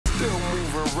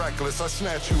moving reckless. I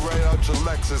snatch you right out your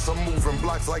Lexus. I'm moving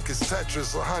blocks like it's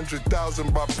Tetris.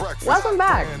 100,000 by breakfast. Welcome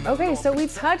back. Okay, so we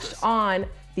touched on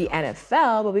the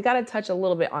NFL, but we got to touch a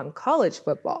little bit on college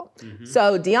football.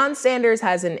 So Deion Sanders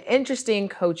has an interesting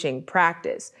coaching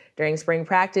practice. During spring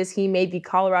practice, he made the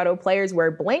Colorado players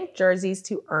wear blank jerseys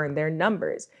to earn their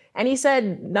numbers. And he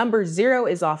said number 0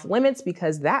 is off limits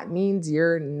because that means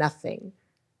you're nothing.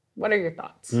 What are your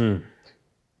thoughts? I'm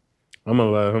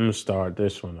gonna let him start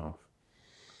this one off.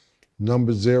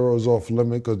 Number 0 is off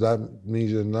limit because that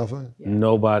means you're nothing? Yeah.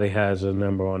 Nobody has a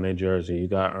number on their jersey. You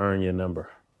gotta earn your number.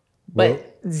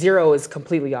 But 0 is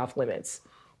completely off limits.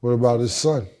 What about his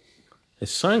son?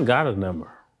 His son got a number.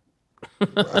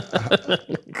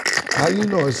 How you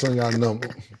know his son got a number?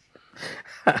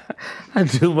 I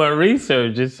do my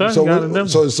research. His son got a number.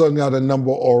 So his son got a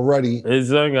number already. His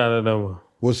son got a number.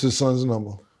 What's his son's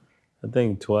number? I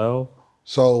think 12.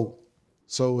 So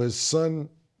his son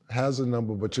has a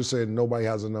number, but you're saying nobody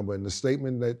has a number. In the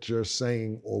statement that you're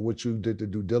saying, or what you did the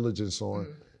due diligence on,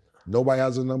 nobody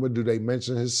has a number. Do they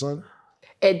mention his son?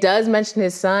 It does mention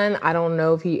his son. I don't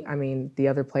know if the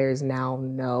other players now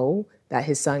know that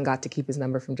his son got to keep his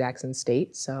number from Jackson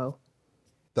State, so.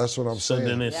 That's what I'm saying. So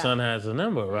then his son has a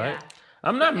number, right? Yeah.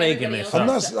 I'm not making this up.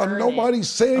 Nobody's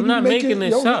saying I'm not making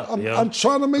this up. I'm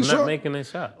trying to make sure. I'm not making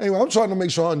this up. Anyway, I'm trying to make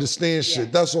sure I understand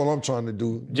shit. That's all I'm trying to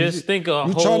do. Just think of a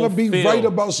whole You're trying to be field. right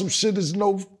about some shit that's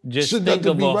no Just shit think that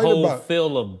to of be a right whole about.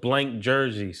 field of blank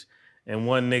jerseys, and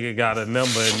one nigga got a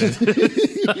number in this.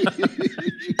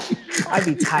 I'd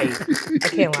be tight. I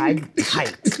can't lie, I'd be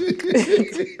tight.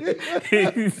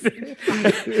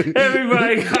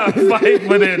 Everybody got to fight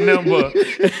for their number.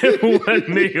 And one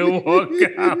nigga walk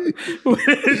out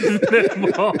with his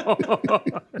number.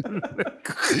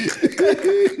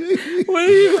 What are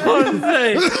you going to say?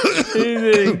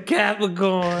 He's a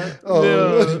Capricorn.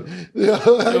 What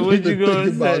you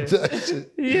going to say?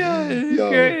 Yeah, it's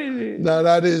crazy. Nah,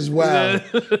 that is wild.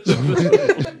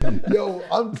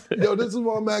 This is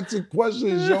why I'm asking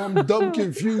questions. Yo, I'm dumb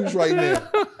confused right now.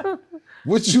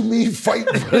 What you mean fight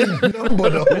for the number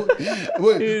though?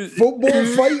 What, football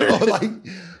fight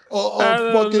or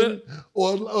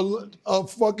a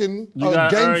fucking you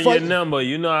gotta gang earn fight? your number.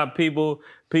 You know how people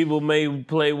may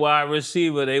play wide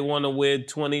receiver. They want to wear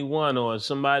 21, or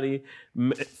somebody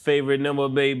favorite number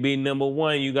may be number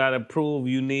 1. You gotta prove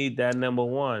you need that number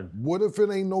 1. What if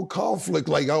it ain't no conflict?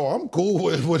 Like, oh, I'm cool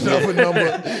with whatever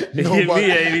number. Give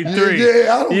me 83.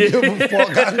 Yeah, I don't give a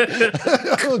fuck.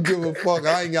 I don't give a fuck.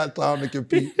 I ain't got time to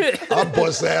compete. I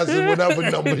bust ass in whatever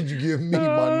number you give me, my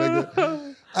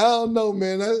nigga. I don't know,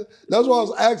 man. That's why I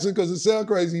was asking, because it sounds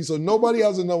crazy. So nobody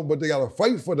has a number, but they gotta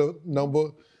fight for the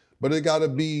number. But it gotta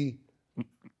be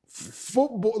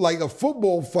football, like a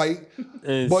football fight.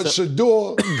 And but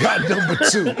Shador got number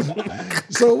 2.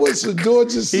 So what Shador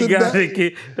just sit back?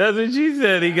 That's what she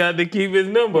said. He got to keep his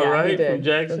number, right? From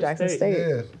Jackson State.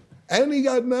 Yeah. And he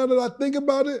got, now that I think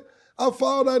about it, I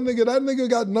followed that nigga. That nigga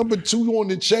got number 2 on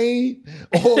the chain.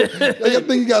 Or I think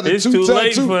he got a 2 tattoo. It's too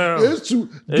late for him. It's too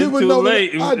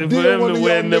late for him to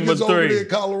wear number 3. Over there in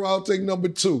Colorado take number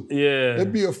 2. Yeah.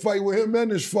 It'd be a fight with him and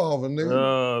his father, nigga.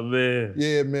 Oh man.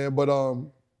 Yeah, man. But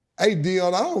hey,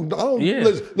 Deion, I don't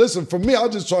listen, for me, I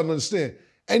just trying to understand.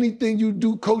 Anything you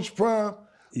do, Coach Prime,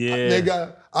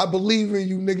 nigga, I believe in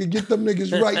you, nigga. Get them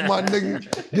niggas right, my nigga.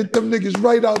 Get them niggas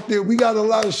right out there. We got a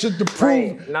lot of shit to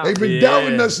prove. Right. They've been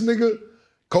doubting us, nigga.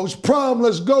 Coach Prime,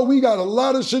 let's go. We got a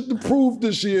lot of shit to prove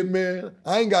this year, man.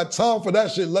 I ain't got time for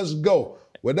that shit. Let's go.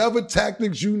 Whatever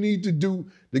tactics you need to do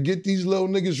to get these little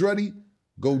niggas ready,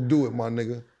 go do it, my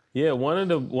nigga. Yeah, one of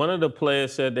the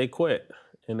players said they quit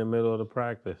in the middle of the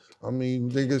practice. I mean,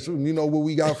 niggas, you know what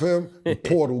we got for him? The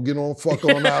portal. Get on, fuck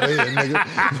on out of here, nigga.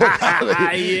 Fuck out of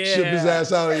here. Ship his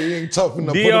ass out of here. He ain't tough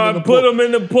enough. Deion put him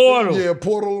in the portal. Yeah,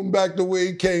 portal him back the way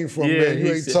he came from, man.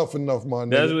 You ain't tough enough, my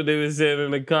nigga. That's what they were saying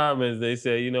in the comments. They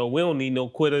said, we don't need no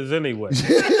quitters anyway.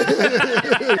 Fuck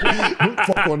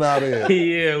on out of here.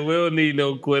 Yeah, we don't need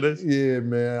no quitters. Yeah,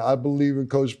 man. I believe in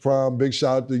Coach Prime. Big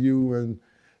shout out to you. And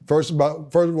First of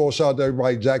all, shout out to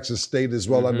everybody at Jackson State as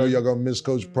well. I know y'all gonna miss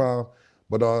Coach Prime,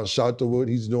 but shout out to what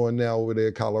he's doing now over there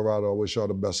in Colorado. I wish y'all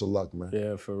the best of luck, man.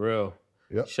 Yeah, for real.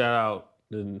 Yep. Shout out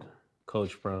to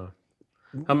Coach Prime.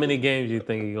 How many games do you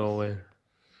think he's gonna win?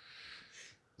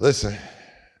 Listen,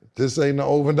 this ain't an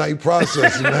overnight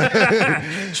process, man.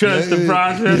 Trust the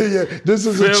process? Yeah. This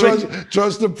is a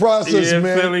trust the process,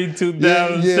 man. Philly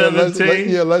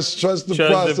 2017? Let's trust the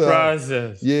process. Trust the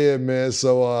process. Yeah, man.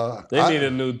 So they need a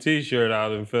new T-shirt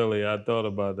out in Philly. I thought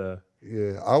about that.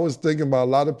 Yeah, I was thinking about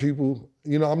a lot of people.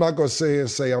 I'm not gonna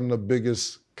say I'm the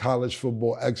biggest college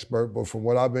football expert, but from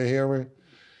what I've been hearing,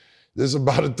 There's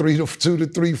about a 2 to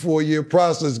 3, 4 year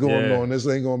process going on. This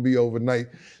ain't gonna be overnight.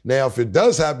 Now, if it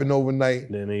does happen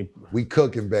overnight, then we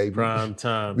cooking, baby. Prime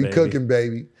time, we cooking,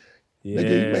 baby. Yeah.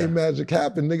 Nigga, you made magic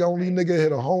happen. Nigga, only nigga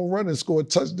hit a home run and scored a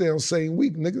touchdown same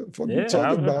week, nigga. Fuck you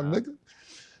talking about, nigga?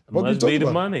 Must be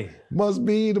the money. Must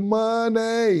be the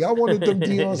money. I wanted them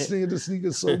Deion Sanders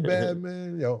sneakers so bad,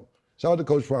 man. Yo, shout out to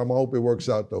Coach Prime. I hope it works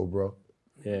out though, bro.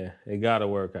 Yeah, it gotta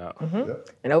work out.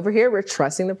 And over here, we're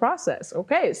trusting the process.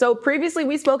 Okay, so previously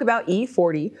we spoke about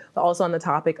E40, but also on the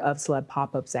topic of celeb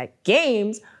pop-ups at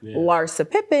games, Larsa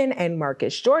Pippen and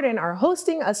Marcus Jordan are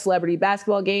hosting a celebrity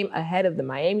basketball game ahead of the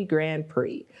Miami Grand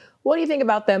Prix. What do you think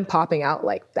about them popping out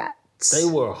like that? They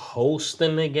were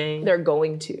hosting the game? They're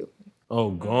going to. Oh,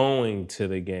 going to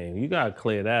the game. You gotta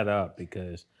clear that up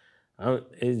because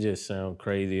it just sounds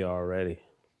crazy already.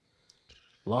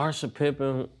 Larsa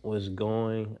Pippen was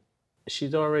going,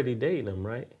 she's already dating him,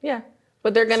 right? Yeah,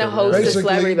 but they're gonna host a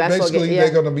celebrity basketball game. Basically,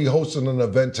 they're gonna be hosting an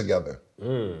event together.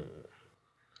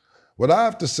 What I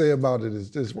have to say about it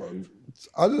is this.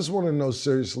 I just wanna know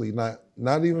seriously, not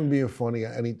even being funny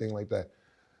or anything like that.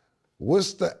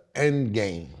 What's the end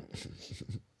game?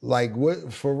 Like,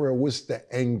 what, for real, what's the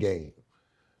end game?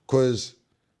 Because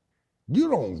you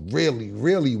don't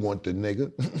really want the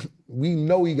nigga. We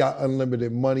know he got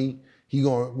unlimited money.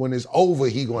 When it's over,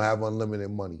 he gonna have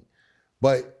unlimited money.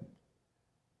 But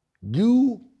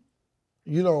you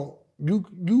Ray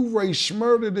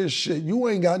Schmurder this shit. You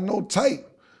ain't got no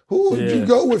type. Who would you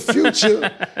go with? Future?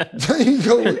 Then you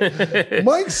go with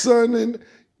Mike's son. And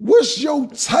what's your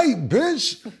type,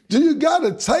 bitch? Do you got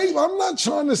a type? I'm not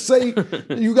trying to say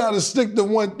you gotta stick to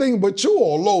one thing, but you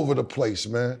all over the place,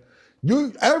 man.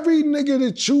 Every nigga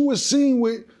that you was seen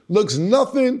with looks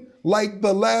nothing like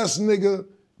the last nigga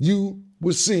you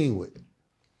was seen with.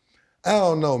 I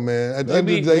don't know, man. At the end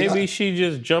of the day, maybe she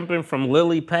just jumping from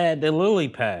lily pad to lily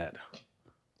pad.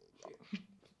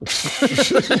 Fuck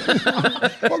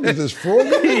is this fraud?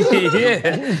 Yeah,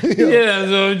 that's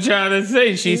what I'm trying to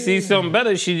say. She sees something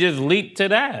better, she just leaped to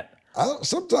that.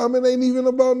 Sometimes it ain't even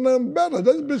about nothing better.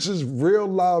 This bitch is real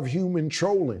live human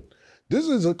trolling. This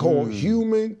is called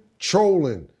human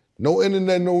trolling. No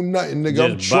internet, no nothing,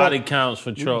 nigga. Just body counts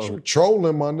for trolling.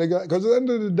 Trolling, my nigga. Because at the end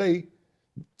of the day,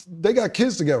 they got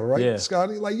kids together, right, Yeah.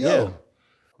 Scotty? Like, yo.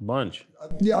 Bunch.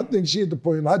 Yeah, I think she at the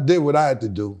point, I did what I had to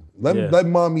do. Let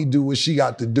mommy do what she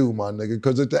got to do, my nigga.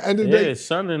 Because at the end of the day. Yeah, his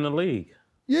son in the league.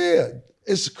 Yeah,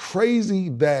 it's crazy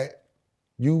that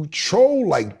you troll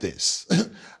like this.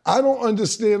 I don't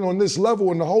understand on this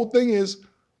level. And the whole thing is,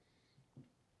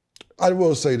 I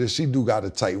will say this, she do got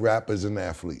a tight, rappers and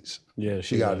athletes. Yeah,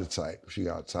 she got a tight. She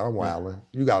got a tight. I'm wilding.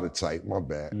 You got a tight, my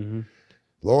bad.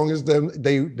 Long as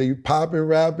they popping,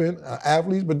 rapping,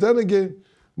 athletes. But then again,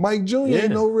 Mike Jr.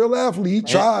 ain't no real athlete. He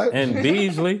tried. And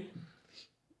Beasley.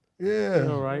 Yeah.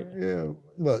 All right. Yeah.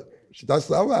 Look, that's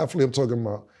the other athlete I'm talking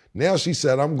about. Now she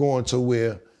said, I'm going to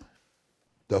where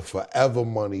the forever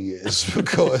money is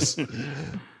because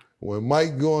when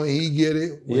Mike going, he get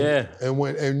it.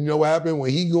 And you know what happened?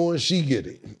 When he going, she get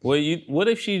it. Well, what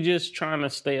if she just trying to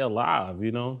stay alive,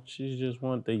 you know? She just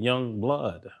want the young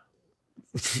blood.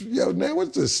 Yo, now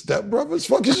what's this, stepbrothers?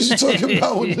 Fuck is you talking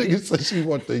about when niggas say she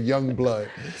want the young blood?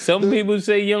 Some people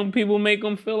say young people make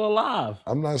them feel alive.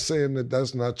 I'm not saying that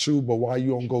that's not true, but why you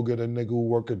don't go get a nigga who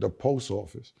work at the post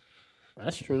office?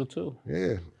 That's true too.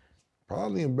 Yeah,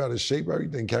 probably in better shape,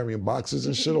 everything, carrying boxes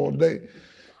and shit all day.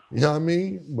 You know what I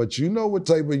mean? But you know what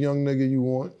type of young nigga you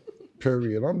want,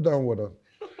 period. I'm done with her.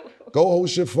 Go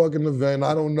host your fucking event.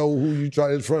 I don't know who you try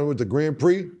to front with the Grand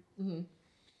Prix.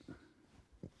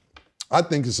 I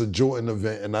think it's a Jordan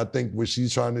event, and I think what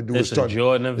she's trying to do is a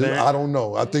Jordan event? I don't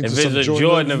know. I think if it's a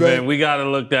Jordan event, we got to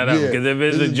look that up, because if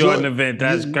it's a Jordan event,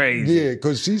 that's crazy. Yeah,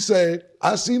 because she said,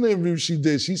 I seen the interview she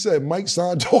did. She said Mike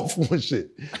signed off on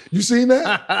shit. You seen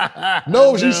that?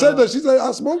 No, she said that. She said,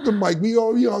 I spoke to Mike. We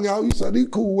hung out. He said he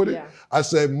cool with it. Yeah. I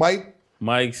said, Mike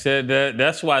said that.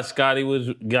 That's why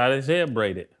Scotty got his hair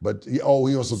braided. But he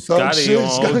on some thug shit.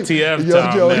 Scotty on OTF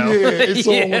time now. Yeah, it's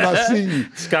on when I see you.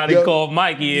 Scotty called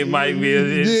Mikey. It might be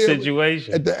a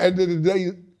situation. At the end of the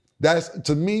day, that's,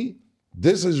 to me,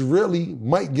 this is really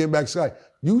Mike getting back Scotty.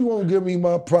 You won't give me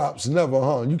my props, never,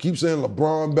 huh? You keep saying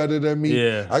LeBron better than me.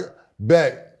 Yeah. I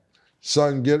bet.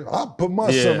 Son, I'll put my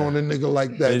son on a nigga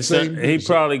like that. He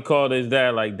probably called his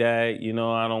dad like, Dad, you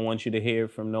know, I don't want you to hear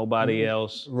from nobody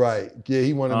else. Right. Yeah,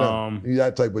 he one of them. He's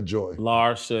that type of joy. Me and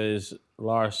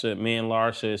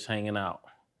Larsa is hanging out.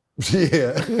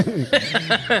 Yeah.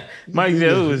 Mike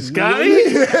said, "Who was Scotty?"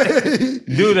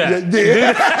 Do that.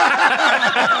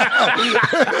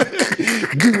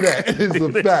 Do that. It's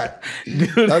a fact.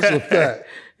 That's a fact.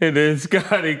 And then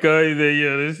Scotty called. He said,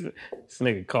 "Yo, this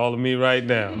nigga calling me right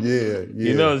now." Yeah.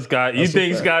 You know, Scott. You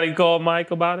think Scotty called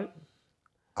Mike about it?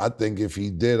 I think if he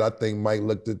did, I think Mike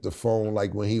looked at the phone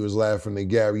like when he was laughing at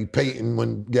Gary Payton,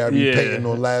 when Gary Payton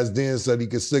on Last Dance said he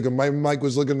could stick him. Mike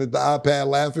was looking at the iPad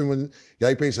laughing when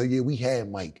Gary Payton said, "Yeah, we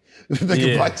had Mike."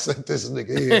 Mike said, "This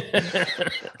nigga here."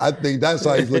 I think that's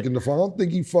how he's looking at the phone. I don't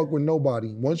think he fuck with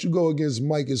nobody. Once you go against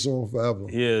Mike, it's on forever.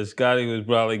 Yeah, Scotty was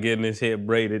probably getting his hair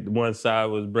braided. One side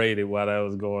was braided while that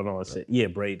was going on. Said, "Yeah,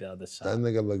 braid the other side." That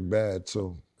nigga look bad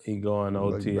too. He going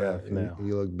OTF now.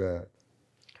 He look bad.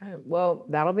 Well,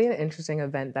 that'll be an interesting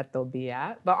event that they'll be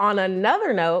at. But on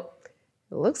another note,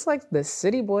 it looks like the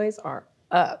City Boys are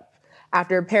up.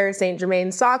 After Paris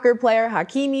Saint-Germain soccer player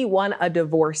Hakimi won a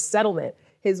divorce settlement.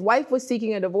 His wife was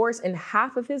seeking a divorce and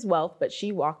half of his wealth, but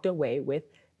she walked away with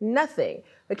nothing.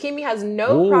 Hakimi has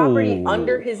no property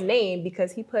under his name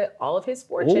because he put all of his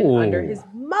fortune under his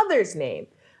mother's name.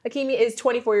 Hakimi is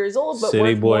 24 years old, but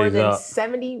worth more than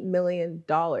 $70 million.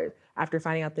 After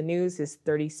finding out the news, his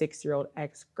 36-year-old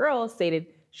ex-girl stated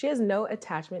she has no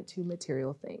attachment to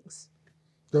material things.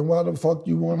 Then why the fuck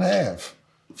you want half?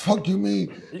 Fuck you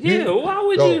mean? Yeah, why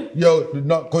would you? Yo,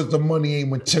 not because the money ain't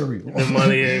material. The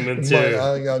money ain't material.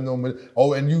 I ain't got no money.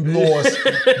 Oh, and you lost.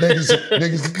 niggas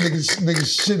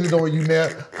shitted on you now.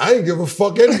 I ain't give a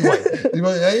fuck anyway.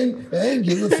 I ain't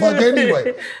give a fuck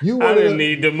anyway. I didn't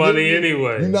need the money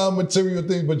anyway. You not material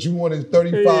things, but you wanted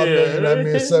 35 million. That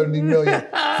means 70 million.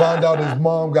 Found out his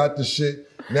mom got the shit.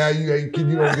 Now you don't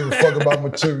give a fuck about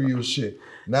material shit.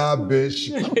 Nah, bitch,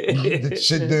 the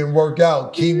shit didn't work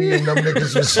out. Kimi and them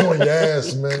niggas was on your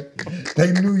ass, man.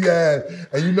 They knew your ass.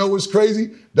 And you know what's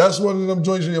crazy? That's one of them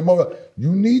joints in your mother.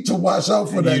 You need to watch out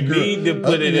for that girl. You need to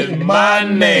put it in my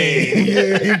name.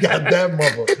 Yeah, he got that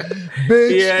mother.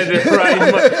 Bitch. He had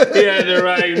the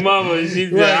right mama. She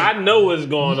said, I know what's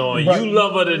going on. Right. You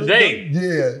love her today.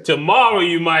 Yeah. Tomorrow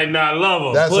you might not love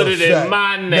her. That's put it in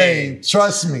my name.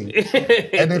 Trust me.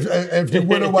 And if you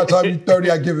win her by the time you're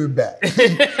 30, I give it back.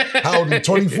 How old are you,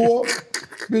 24?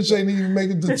 Bitch ain't even make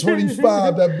it to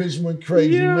 25. That bitch went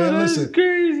crazy, man. Listen,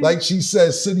 crazy. Like she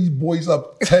said, City Boys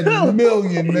up 10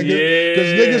 million, nigga.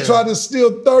 Because niggas tried to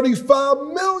steal 35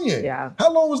 million. Yeah.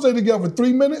 How long was they together?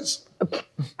 3 minutes?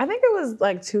 I think it was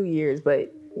like 2 years,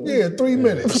 but... Yeah, 3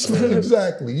 minutes.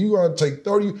 Exactly. You gonna take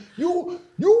 30. You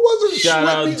wasn't Shout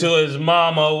out to his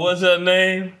mama. What's her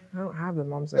name? I don't have the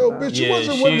mom's name. Yo, bitch, you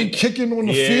wasn't with me kicking on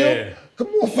the field. Come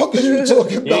on, fuck is you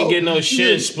talking about? You ain't getting no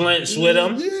shit splints with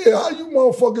him. Yeah, how you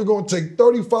motherfucker gonna take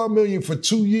 35 million for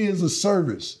 2 years of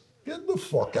service? Get the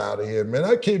fuck out of here, man.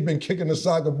 That kid been kicking the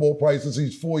soccer ball price since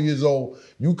he's 4 years old.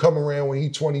 You come around when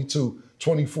he's 22,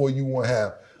 24, you want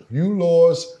half. You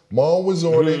lost. Mom was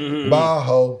on it. Bye,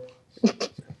 ho.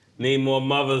 Need more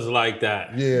mothers like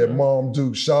that. Yeah, Mom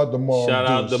Dukes. Shout out to Mom Dukes. Shout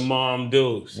out to Mom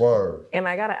Dukes. Word. And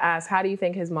I gotta ask, how do you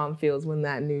think his mom feels when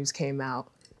that news came out?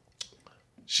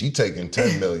 She taking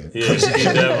 10 million. Yeah, she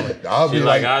definitely. I'll be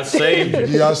like, I saved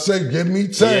you. Yeah, I say, give me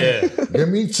 10. Yeah. Give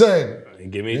me 10.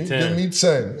 Give me 10. Give me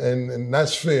 10. And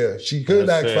that's fair. She could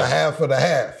ask for half of the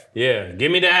half. Yeah.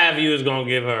 Give me the half you was going to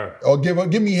give her. Or give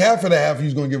me half of the half you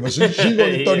was going to give her. So she's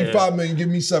going to get 35 million. Give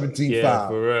me 17.5. Yeah,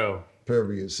 for real.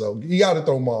 Period. So you got to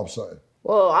throw Mom something.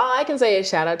 Well, all I can say is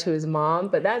shout out to his mom,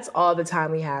 but that's all the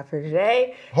time we have for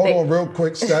today. Hold on real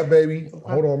quick, Stat Baby.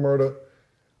 Hold on, Murder.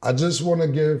 I just want to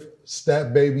give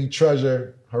Stat Baby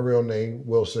Treasure, her real name,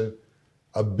 Wilson,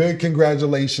 a big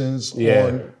congratulations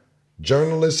on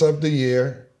Journalist of the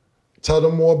Year. Tell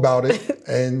them more about it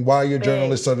and why you're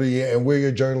Journalist of the Year and where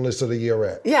your Journalist of the Year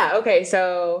at. Yeah, okay,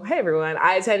 so hey everyone.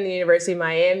 I attend the University of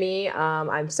Miami.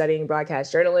 I'm studying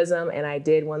broadcast journalism and I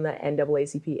did win the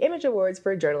NAACP Image Awards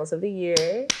for Journalist of the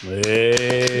Year.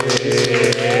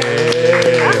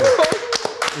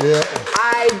 Yeah.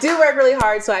 I do work really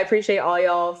hard, so I appreciate all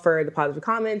y'all for the positive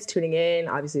comments, tuning in.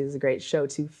 Obviously, this is a great show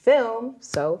to film,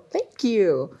 so thank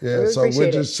you. Yeah, really so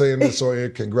we're just saying this on here.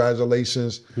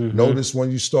 Congratulations. Notice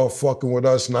when you start fucking with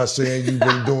us, not saying you've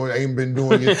been ain't been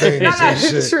doing your thing and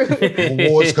shit. True.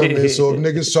 Awards come in, so if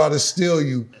niggas try to steal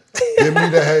you, give me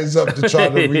the heads up to try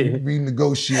to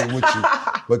renegotiate with you.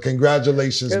 But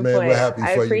congratulations, man. We're happy for you,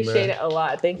 man. I appreciate it a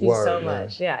lot. Thank you so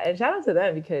much. Yeah, and shout out to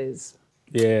them because...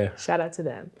 Yeah. Shout out to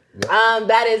them. Yeah.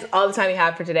 That is all the time we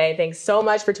have for today. Thanks so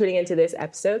much for tuning into this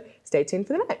episode. Stay tuned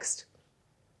for the next.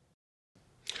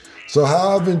 So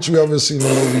how haven't you ever seen the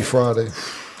movie Friday?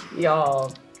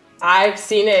 Y'all, I've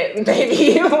seen it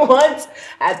maybe once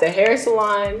at the hair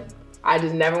salon. I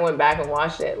just never went back and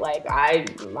watched it. Like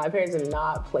my parents did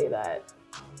not play that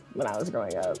when I was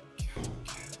growing up.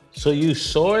 So you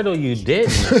saw it or you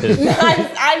didn't?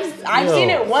 I've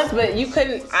seen it once, but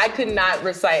I could not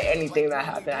recite anything that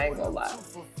happened. I ain't gonna lie.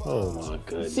 Oh my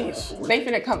goodness. See, they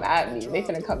finna come at me. They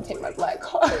finna come take my black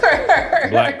card.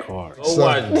 Black card. Go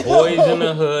watch Boys in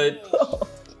the Hood.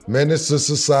 Menace to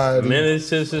Society. Menace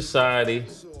to Society.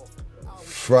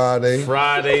 Friday.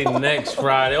 Friday, next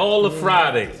Friday. All the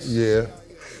Fridays. Yeah.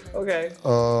 Okay.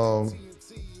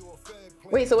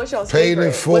 Wait, so what's y'all's Paid favorite?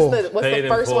 in Full. What's the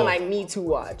first Full. one I need to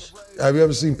watch? Have you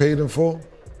ever seen Paid in Full?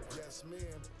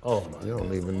 Oh my. You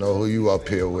don't even know who you up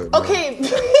here with. Man. Okay.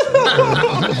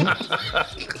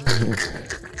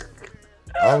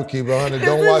 I don't keep it 100.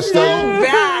 Don't watch so that.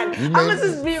 bad. I'm gonna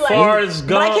just be like, Forrest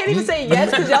but I Gump. can't even say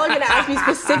yes because y'all are gonna ask me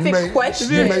specific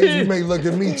questions. You may look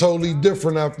at me totally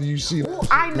different after you see that.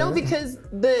 I know because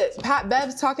the Pat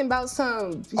Bev's talking about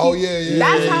some. Oh yeah.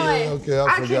 That's how Okay,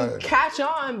 I can forgot. catch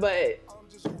on, but.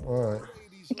 All right.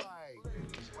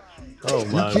 Oh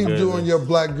my You keep doing your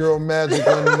black girl magic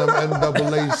on them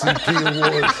NAACP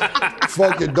awards.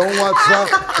 Fuck it. Don't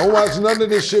watch none of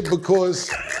this shit because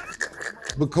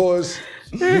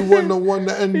you wouldn't have won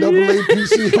the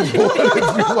NAACP award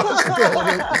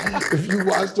if you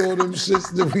watched all them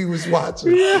shits that we was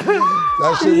watching.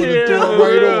 That shit would have thrown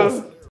right off.